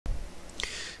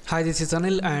Hi, this is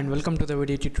Anil and welcome to the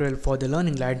video tutorial for the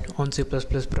Learning Guide on C++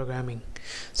 programming.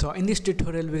 So in this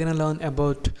tutorial we're going to learn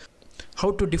about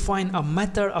how to define a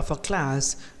method of a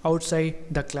class outside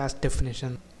the class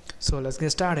definition. So let's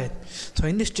get started. So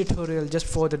in this tutorial, just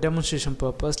for the demonstration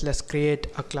purpose, let's create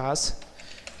a class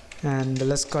and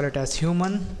let's call it as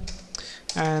human,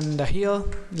 and here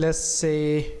let's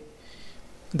say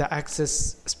the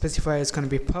access specifier is going to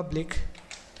be public,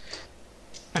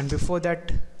 and before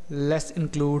that let's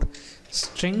include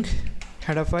string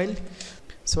header file,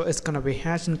 so it's gonna be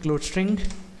hash include string.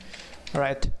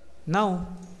 Alright, now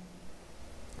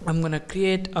I'm gonna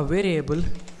create a variable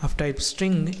of type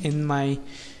string in my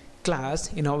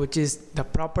class, which is the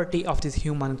property of this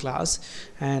human class,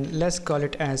 and let's call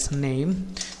it as name.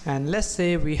 And let's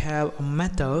say we have a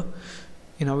method,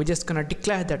 we're just gonna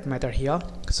declare that method here,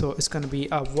 so it's gonna be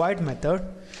a void method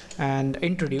and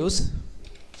introduce,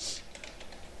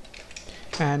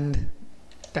 and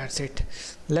that's it.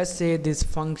 Let's say this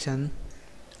function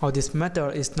or this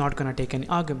method is not gonna take any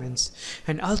arguments,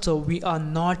 and also we are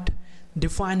not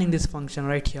defining this function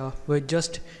right here, we're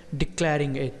just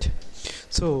declaring it.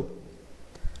 So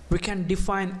we can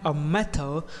define a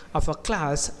method of a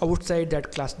class outside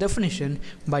that class definition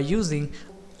by using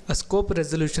a scope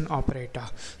resolution operator.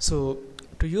 So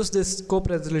to use this scope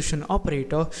resolution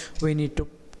operator, we need to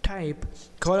type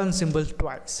colon symbol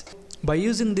twice. By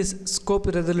using this scope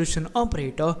resolution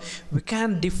operator, we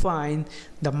can define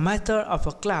the method of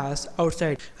a class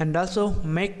outside, and also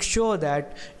make sure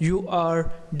that you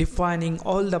are defining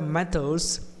all the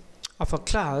methods of a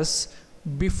class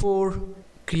before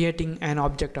creating an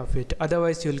object of it,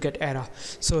 otherwise you'll get error.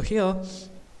 So here,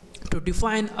 to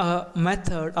define a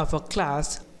method of a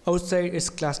class outside its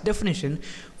class definition,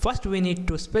 first we need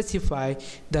to specify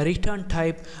the return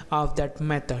type of that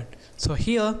method. So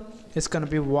here it's going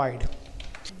to be void,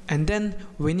 and then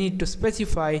we need to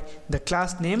specify the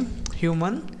class name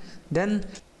human, then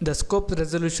the scope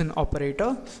resolution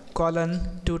operator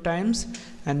colon 2 times,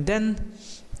 and then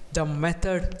the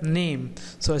method name,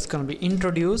 so it's going to be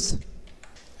introduce.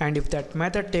 And if that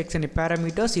method takes any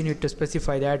parameters, you need to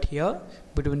specify that here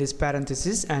between these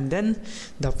parentheses, and then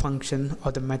the function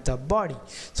or the method body.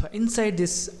 So inside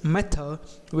this method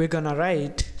we're gonna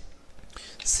write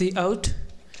cout,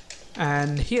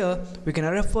 and here we're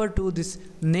gonna refer to this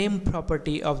name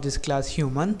property of this class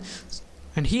human,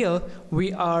 and here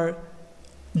we are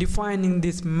defining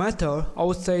this method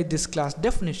outside this class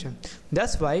definition.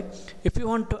 That's why if you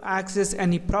want to access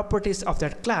any properties of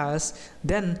that class,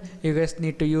 then you guys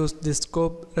need to use this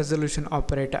scope resolution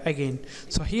operator again.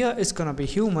 So here it's gonna be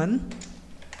human,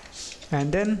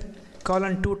 and then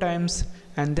colon 2 times,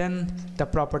 and then the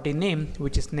property name,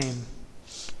 which is name,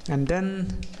 and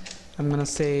then I'm gonna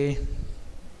say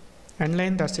end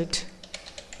line. That's it.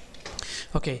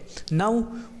 Okay, now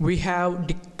we have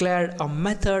declared a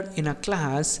method in a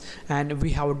class, and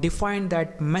we have defined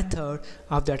that method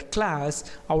of that class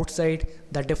outside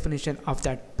the definition of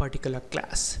that particular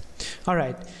class.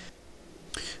 Alright,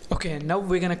 okay, now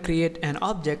we're gonna create an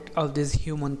object of this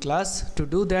human class. To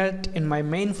do that, in my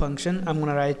main function I'm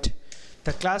gonna write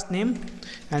the class name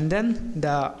and then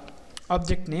the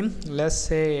object name, let's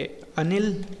say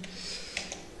Anil.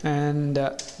 And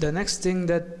the next thing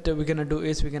that we're gonna do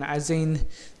is we're gonna assign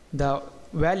the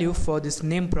value for this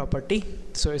name property,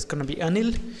 so it's gonna be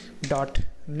Anil dot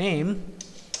name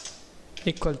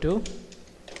equal to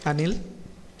Anil,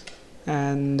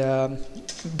 and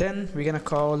then we're gonna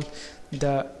call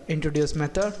the introduce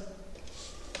method.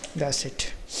 That's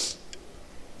it.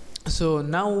 So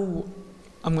now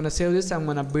I'm gonna save this, I'm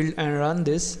gonna build and run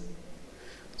this.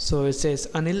 So it says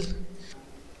Anil.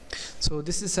 So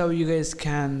this is how you guys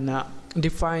can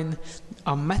define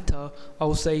a method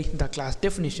outside the class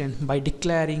definition by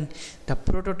declaring the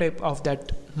prototype of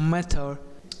that method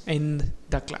in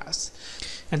the class.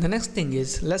 And the next thing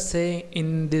is, let's say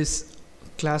in this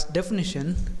class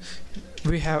definition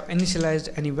we have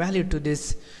initialized any value to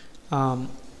this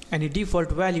any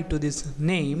default value to this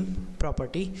name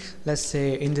property. Let's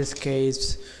say in this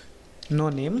case no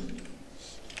name,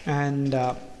 and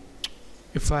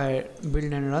if I build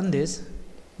and run this,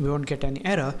 we won't get any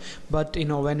error. But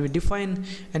when we define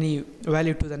any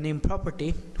value to the name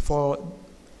property for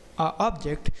our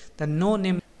object, the no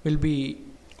name will be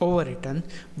overwritten.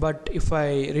 But if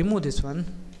I remove this one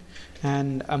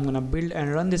and I'm gonna build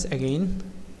and run this again,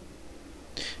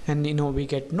 and we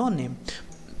get no name.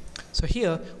 So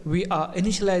here we are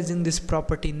initializing this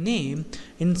property name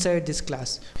inside this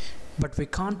class, but we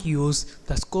can't use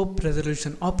the scope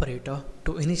resolution operator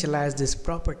to initialize this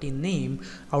property name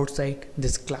outside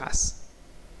this class.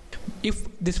 If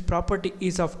this property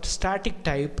is of static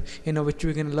type, which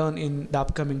we can learn in the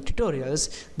upcoming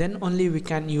tutorials, then only we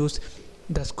can use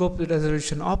the scope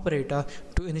resolution operator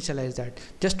to initialize that.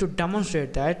 Just to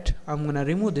demonstrate that, I'm gonna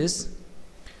remove this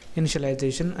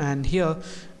initialization, and here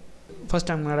first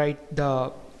I'm gonna write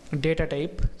the data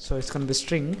type, so it's gonna be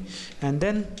string, and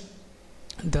then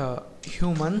the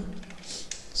human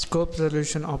scope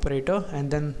resolution operator,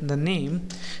 and then the name.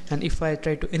 And if I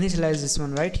try to initialize this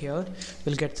one right here,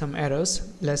 we'll get some errors.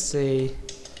 Let's say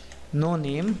no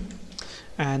name,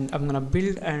 and I'm gonna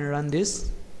build and run this.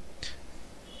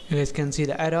 You guys can see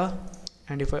the error,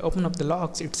 and if I open up the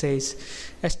logs, it says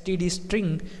std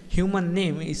string human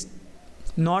name is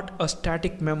not a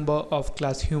static member of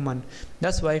class human.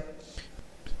 That's why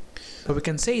we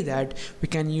can say that we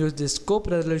can use this scope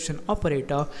resolution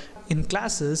operator in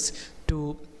classes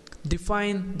to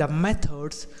define the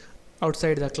methods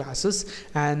outside the classes,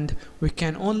 and we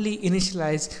can only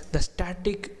initialize the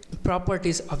static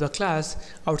properties of the class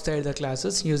outside the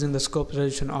classes using the scope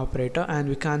resolution operator, and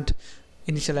we can't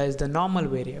initialize the normal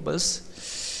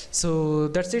variables. So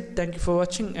that's it. Thank you for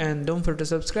watching, and don't forget to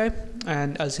subscribe,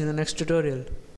 and I'll see you in the next tutorial.